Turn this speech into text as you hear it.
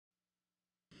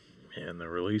And the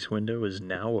release window is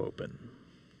now open.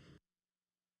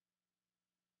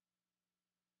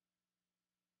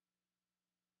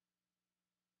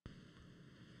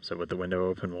 So with the window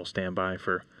open, we'll stand by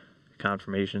for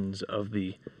confirmations of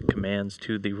the commands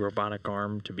to the robotic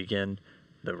arm to begin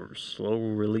the slow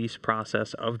release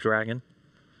process of Dragon.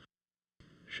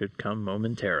 Should come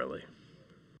momentarily.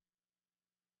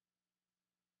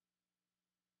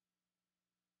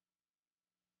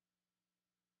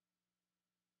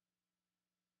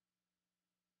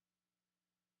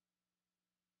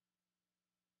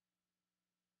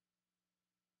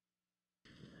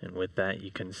 And with that,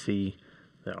 you can see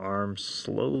the arm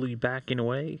slowly backing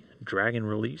away. Dragon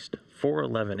released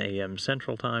 4:11 a.m.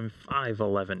 Central Time,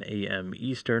 5:11 a.m.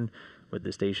 Eastern, with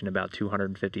the station about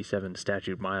 257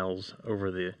 statute miles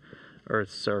over the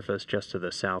Earth's surface just to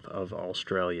the south of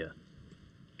Australia.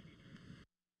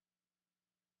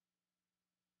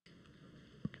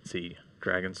 You can see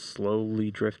Dragon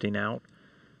slowly drifting out.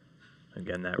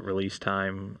 Again, that release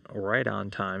time right on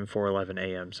time, 4:11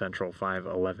 a.m. Central,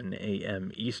 5:11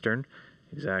 a.m. Eastern,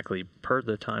 exactly per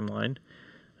the timeline.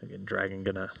 Again, Dragon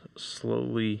gonna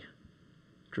slowly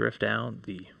drift out.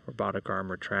 The robotic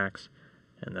arm retracts,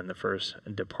 and then the first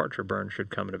departure burn should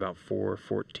come at about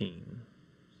 4:14.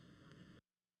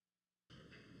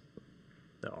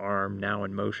 The arm now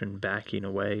in motion, backing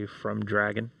away from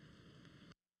Dragon.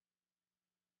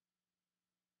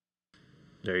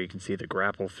 There you can see the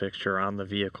grapple fixture on the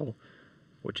vehicle,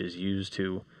 which is used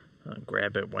to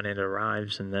grab it when it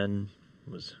arrives, and then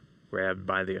was grabbed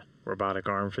by the robotic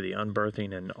arm for the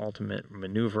unberthing and ultimate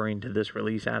maneuvering to this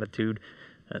release attitude,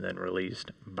 and then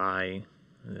released by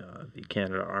the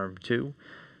Canadarm2.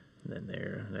 And then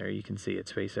there you can see it,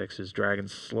 SpaceX's Dragon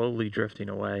slowly drifting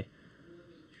away.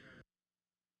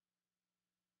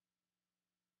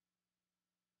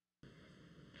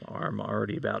 Arm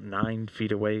already about 9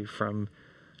 feet away from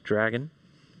Dragon.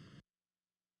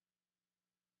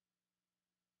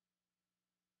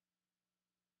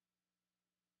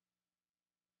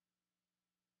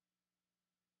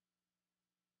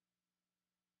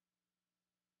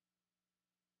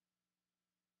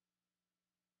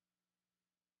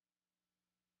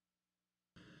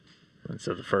 And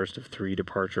so the first of 3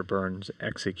 departure burns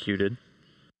executed.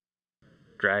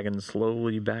 Dragon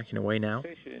slowly backing away now.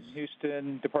 Station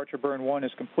Houston, departure burn 1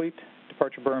 is complete.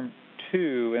 Departure burn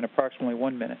 2 in approximately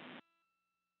 1 minute.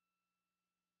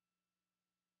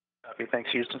 Okay, thanks,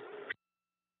 Houston.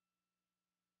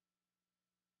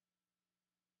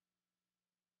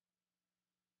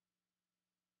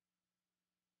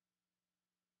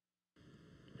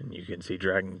 And you can see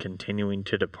Dragon continuing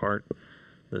to depart.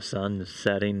 The sun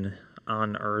setting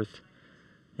on Earth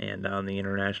and on the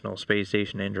International Space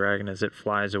Station and Dragon as it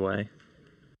flies away.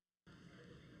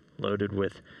 Loaded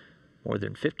with more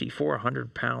than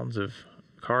 5,400 pounds of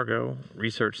cargo,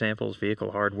 research samples,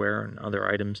 vehicle hardware, and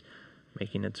other items,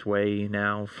 making its way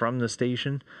now from the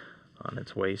station, on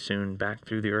its way soon back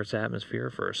through the Earth's atmosphere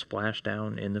for a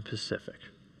splashdown in the Pacific.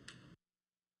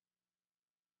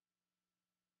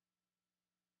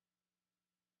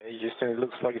 Hey, Houston, it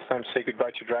looks like it's time to say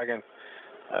goodbye to Dragon.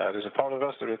 There's a part of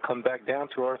us that will come back down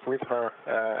to Earth with her,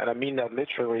 and I mean that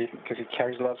literally, because it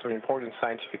carries lots of important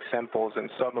scientific samples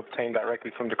and some obtained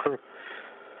directly from the crew.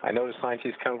 I know the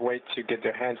scientists can't wait to get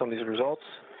their hands on these results,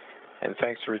 and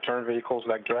thanks to return vehicles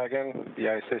like Dragon,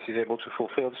 the ISS is able to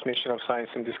fulfill this mission of science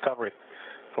and discovery.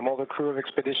 From all the crew of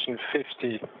Expedition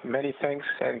 50, many thanks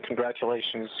and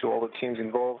congratulations to all the teams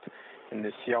involved in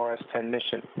the CRS-10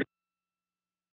 mission.